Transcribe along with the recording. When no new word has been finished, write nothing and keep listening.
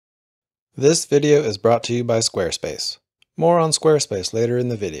This video is brought to you by Squarespace. More on Squarespace later in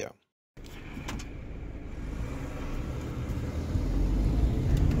the video.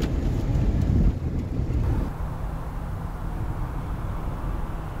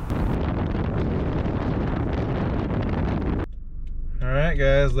 Alright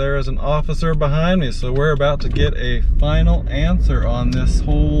guys, there is an officer behind me, so we're about to get a final answer on this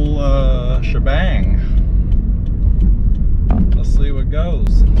whole shebang. Let's see what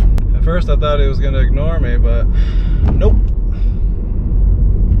goes. At first I thought he was going to ignore me, but nope.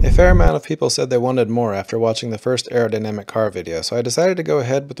 A fair amount of people said they wanted more after watching the first aerodynamic car video, so I decided to go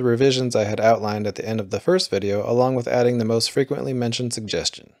ahead with the revisions I had outlined at the end of the first video, along with adding the most frequently mentioned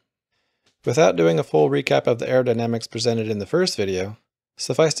suggestion. Without doing a full recap of the aerodynamics presented in the first video,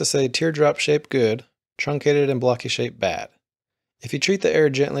 suffice to say teardrop shape good, truncated and blocky shape bad. If you treat the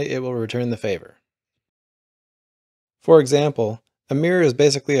air gently, it will return the favor. For example, a mirror is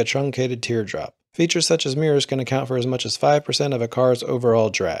basically a truncated teardrop. Features such as mirrors can account for as much as 5% of a car's overall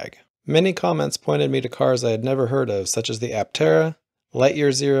drag. Many comments pointed me to cars I had never heard of, such as the Aptera,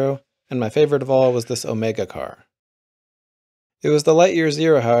 Lightyear Zero, and my favorite of all was this Omega car. It was the Lightyear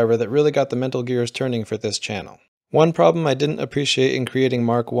Zero, however, that really got the mental gears turning for this channel. One problem I didn't appreciate in creating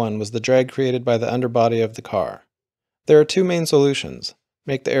Mark 1 was the drag created by the underbody of the car. There are two main solutions: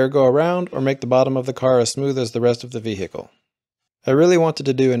 make the air go around or make the bottom of the car as smooth as the rest of the vehicle. I really wanted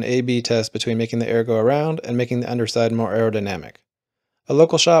to do an A/B test between making the air go around and making the underside more aerodynamic. A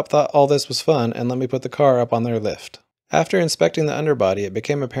local shop thought all this was fun and let me put the car up on their lift. After inspecting the underbody, it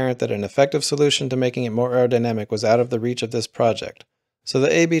became apparent that an effective solution to making it more aerodynamic was out of the reach of this project, so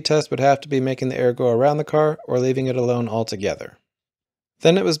the A/B test would have to be making the air go around the car or leaving it alone altogether.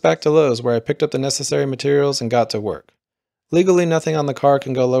 Then it was back to Lowe's, where I picked up the necessary materials and got to work. Legally, nothing on the car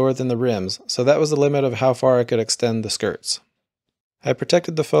can go lower than the rims, so that was the limit of how far I could extend the skirts. I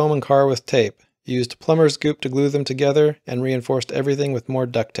protected the foam and car with tape, used plumber's goop to glue them together, and reinforced everything with more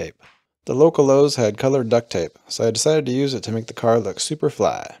duct tape. The local Lowe's had colored duct tape, so I decided to use it to make the car look super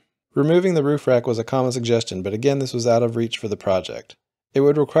fly. Removing the roof rack was a common suggestion, but again this was out of reach for the project. It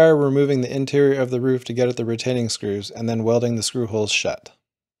would require removing the interior of the roof to get at the retaining screws and then welding the screw holes shut.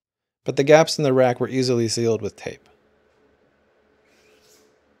 But the gaps in the rack were easily sealed with tape.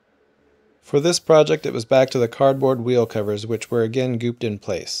 For this project, it was back to the cardboard wheel covers, which were again gooped in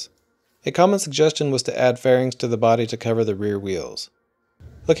place. A common suggestion was to add fairings to the body to cover the rear wheels.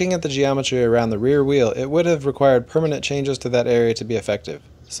 Looking at the geometry around the rear wheel, it would have required permanent changes to that area to be effective,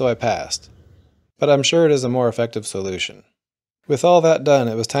 so I passed. But I'm sure it is a more effective solution. With all that done,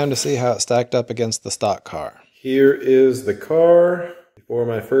 it was time to see how it stacked up against the stock car. Here is the car before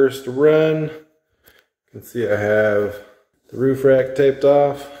my first run. You can see I have the roof rack taped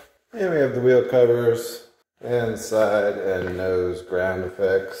off. And we have the wheel covers and side and nose ground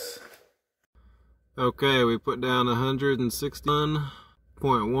effects. Okay, we put down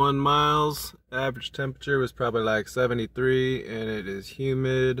 161.1 miles. Average temperature was probably like 73, and it is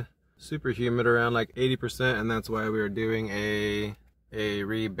humid, super humid, around like 80%, and that's why we are doing a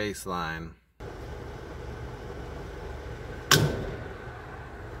re-baseline.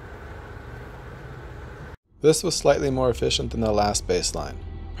 This was slightly more efficient than the last baseline,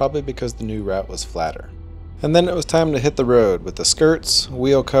 probably because the new route was flatter. And then it was time to hit the road with the skirts,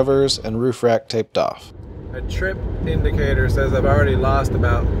 wheel covers, and roof rack taped off. A trip indicator says I've already lost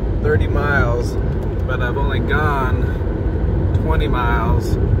about 30 miles, but I've only gone 20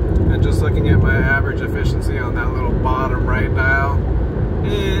 miles. And just looking at my average efficiency on that little bottom right dial,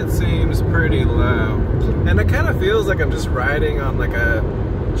 it seems pretty low. And it kind of feels like I'm just riding on like a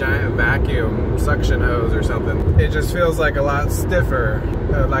giant vacuum suction hose or something. It just feels like a lot stiffer,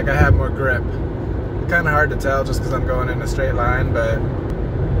 like I have more grip. Kind of hard to tell just because I'm going in a straight line, but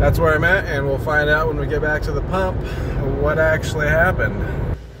that's where I'm at, and we'll find out when we get back to the pump what actually happened.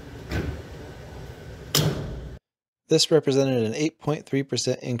 This represented an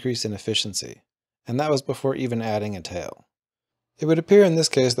 8.3% increase in efficiency, and that was before even adding a tail. It would appear in this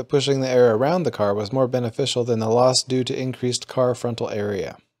case that pushing the air around the car was more beneficial than the loss due to increased car frontal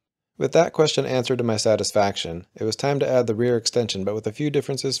area. With that question answered to my satisfaction, it was time to add the rear extension, but with a few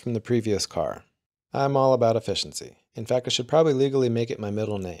differences from the previous car. I'm all about efficiency. In fact, I should probably legally make it my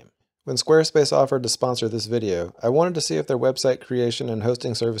middle name. When Squarespace offered to sponsor this video, I wanted to see if their website creation and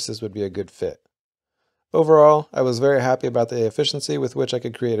hosting services would be a good fit. Overall, I was very happy about the efficiency with which I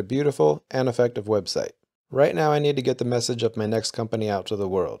could create a beautiful and effective website. Right now I need to get the message of my next company out to the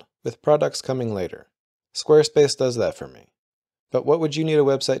world, with products coming later. Squarespace does that for me. But what would you need a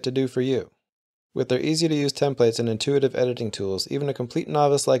website to do for you? With their easy-to-use templates and intuitive editing tools, even a complete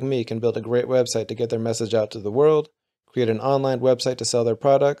novice like me can build a great website to get their message out to the world, create an online website to sell their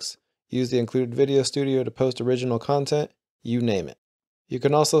products, use the included video studio to post original content, you name it. You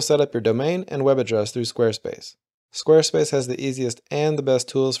can also set up your domain and web address through Squarespace. Squarespace has the easiest and the best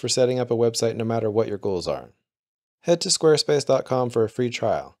tools for setting up a website no matter what your goals are. Head to squarespace.com for a free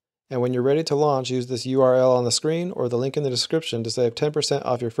trial, and when you're ready to launch, use this URL on the screen or the link in the description to save 10%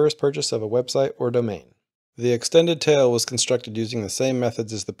 off your first purchase of a website or domain. The extended tail was constructed using the same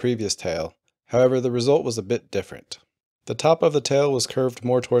methods as the previous tail, however the result was a bit different. The top of the tail was curved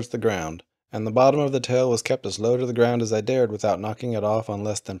more towards the ground, and the bottom of the tail was kept as low to the ground as I dared without knocking it off on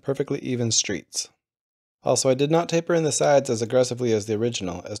less than perfectly even streets. Also, I did not taper in the sides as aggressively as the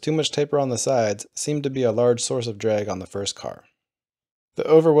original, as too much taper on the sides seemed to be a large source of drag on the first car. The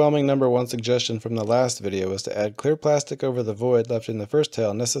overwhelming number one suggestion from the last video was to add clear plastic over the void left in the first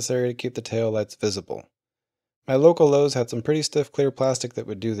tail necessary to keep the tail lights visible. My local Lowe's had some pretty stiff clear plastic that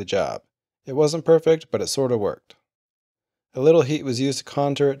would do the job. It wasn't perfect, but it sorta worked. A little heat was used to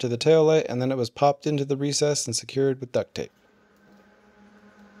contour it to the tail light, and then it was popped into the recess and secured with duct tape.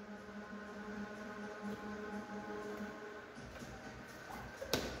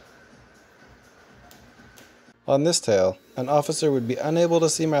 On this tail, an officer would be unable to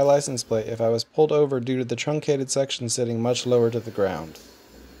see my license plate if I was pulled over due to the truncated section sitting much lower to the ground.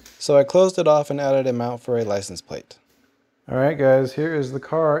 So I closed it off and added a mount for a license plate. Alright guys, here is the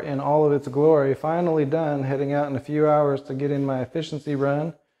car in all of its glory, finally done, heading out in a few hours to get in my efficiency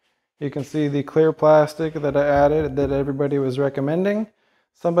run. You can see the clear plastic that I added that everybody was recommending.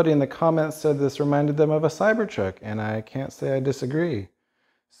 Somebody in the comments said this reminded them of a Cybertruck, and I can't say I disagree.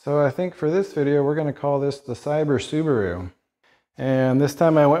 So I think for this video we're going to call this the Cyber Subaru. And this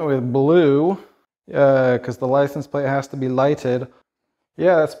time I went with blue, because the license plate has to be lighted.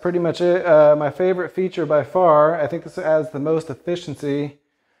 Yeah, that's pretty much it. My favorite feature by far, I think this adds the most efficiency.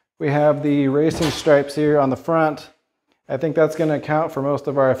 We have the racing stripes here on the front. I think that's going to account for most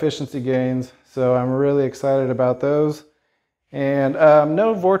of our efficiency gains, so I'm really excited about those. And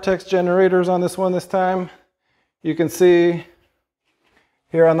no vortex generators on this one this time. You can see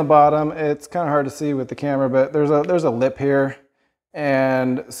here on the bottom, it's kind of hard to see with the camera, but there's a lip here,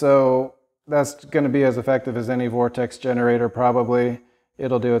 and so that's going to be as effective as any vortex generator probably.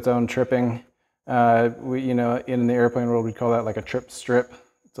 It'll do its own tripping. You know, in the airplane world, we call that like a trip strip.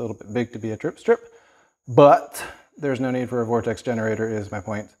 It's a little bit big to be a trip strip, but there's no need for a vortex generator, is my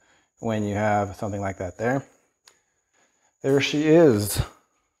point, when you have something like that there. There she is,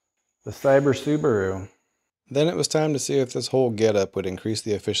 the Cyber Subaru. Then it was time to see if this whole getup would increase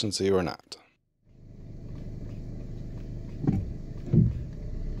the efficiency or not.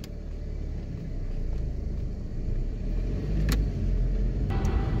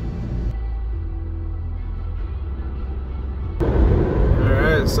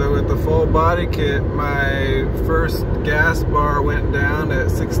 So with the full body kit, my first gas bar went down at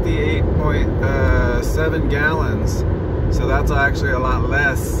 68.7 gallons. So that's actually a lot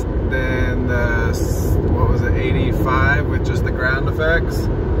less than the, what was it, 85 with just the ground effects.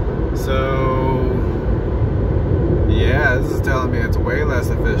 So yeah, this is telling me it's way less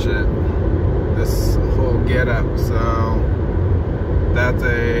efficient, this whole getup. So that's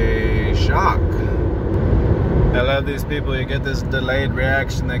a shock. I love these people. You get this delayed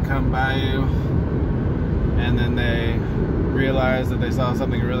reaction. They come by you and then they realize that they saw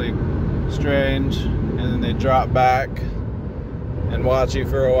something really strange, and then they drop back and watch you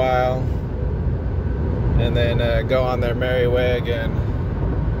for a while and then go on their merry way again.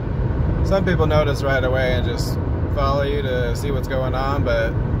 Some people notice right away and just follow you to see what's going on,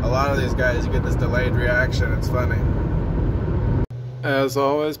 but a lot of these guys, you get this delayed reaction. It's funny. As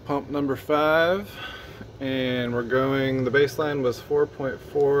always, pump number 5. And we're going, the baseline was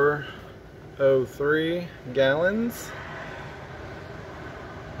 4.403 gallons.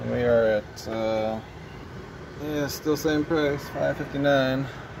 And we are at, yeah, still same price, $5.59.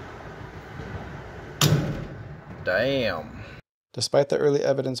 Damn. Despite the early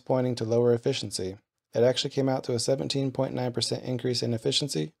evidence pointing to lower efficiency, it actually came out to a 17.9% increase in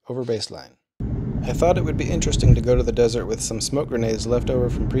efficiency over baseline. I thought it would be interesting to go to the desert with some smoke grenades left over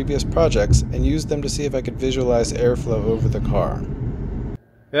from previous projects and use them to see if I could visualize airflow over the car.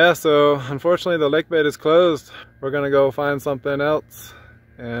 Yeah, so unfortunately the lake bed is closed. We're gonna go find something else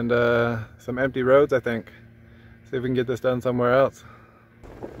and some empty roads, I think. See if we can get this done somewhere else.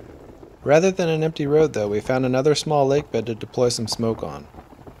 Rather than an empty road though, we found another small lake bed to deploy some smoke on.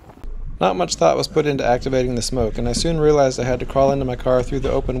 Not much thought was put into activating the smoke, and I soon realized I had to crawl into my car through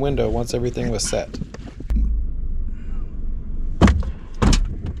the open window once everything was set.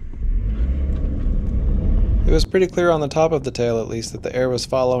 It was pretty clear on the top of the tail at least that the air was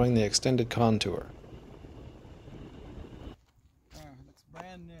following the extended contour. Looks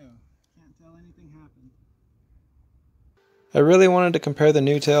brand new. until anything happened. I really wanted to compare the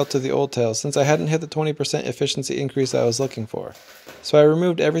new tail to the old tail since I hadn't hit the 20% efficiency increase I was looking for. So I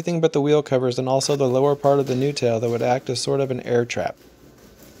removed everything but the wheel covers and also the lower part of the new tail that would act as sort of an air trap.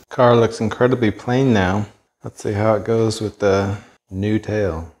 Car looks incredibly plain now. Let's see how it goes with the new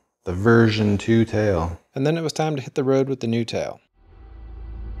tail, the version 2 tail. And then it was time to hit the road with the new tail.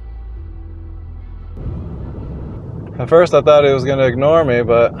 At first I thought it was going to ignore me,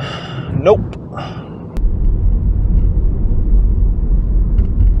 but nope.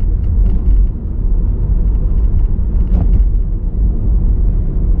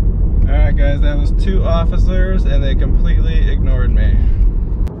 Alright guys, that was 2 officers and they completely ignored me.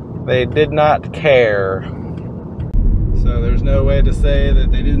 They did not care. So there's no way to say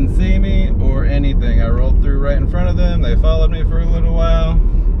that they didn't see me or anything. I rolled through right in front of them, they followed me for a little while.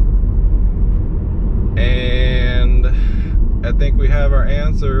 And I think we have our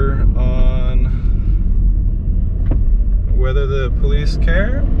answer on whether the police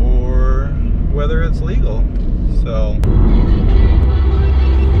care or whether it's legal. So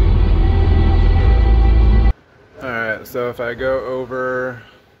alright, so if I go over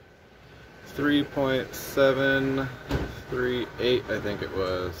 3.738, I think it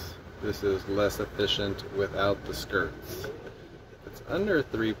was, this is less efficient without the skirts. If it's under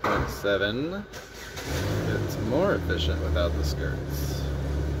 3.7, it's more efficient without the skirts.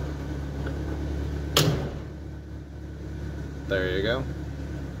 There you go.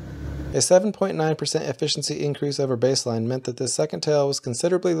 A 7.9% efficiency increase over baseline meant that this second tail was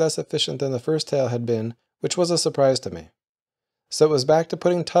considerably less efficient than the first tail had been, which was a surprise to me. So it was back to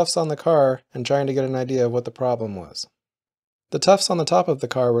putting tufts on the car and trying to get an idea of what the problem was. The tufts on the top of the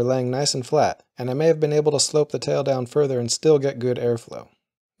car were laying nice and flat, and I may have been able to slope the tail down further and still get good airflow.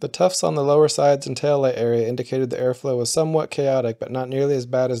 The tufts on the lower sides and tail light area indicated the airflow was somewhat chaotic but not nearly as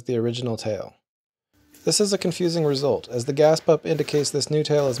bad as the original tail. This is a confusing result, as the gas pump indicates this new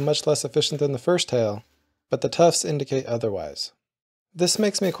tail is much less efficient than the first tail, but the tufts indicate otherwise. This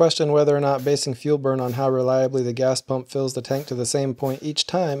makes me question whether or not basing fuel burn on how reliably the gas pump fills the tank to the same point each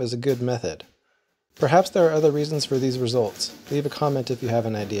time is a good method. Perhaps there are other reasons for these results. Leave a comment if you have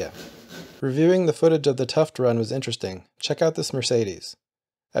an idea. Reviewing the footage of the tuft run was interesting. Check out this Mercedes.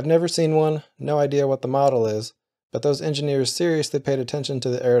 I've never seen one, no idea what the model is, but those engineers seriously paid attention to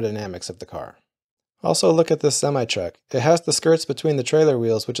the aerodynamics of the car. Also look at this semi-truck. It has the skirts between the trailer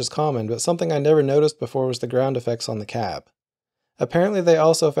wheels, which is common, but something I never noticed before was the ground effects on the cab. Apparently they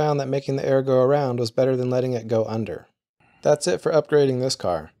also found that making the air go around was better than letting it go under. That's it for upgrading this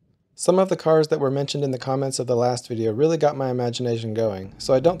car. Some of the cars that were mentioned in the comments of the last video really got my imagination going,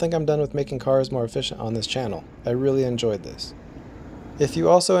 so I don't think I'm done with making cars more efficient on this channel. I really enjoyed this. If you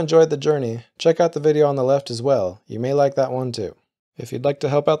also enjoyed the journey, check out the video on the left as well. You may like that one too. If you'd like to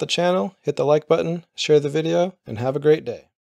help out the channel, hit the like button, share the video, and have a great day.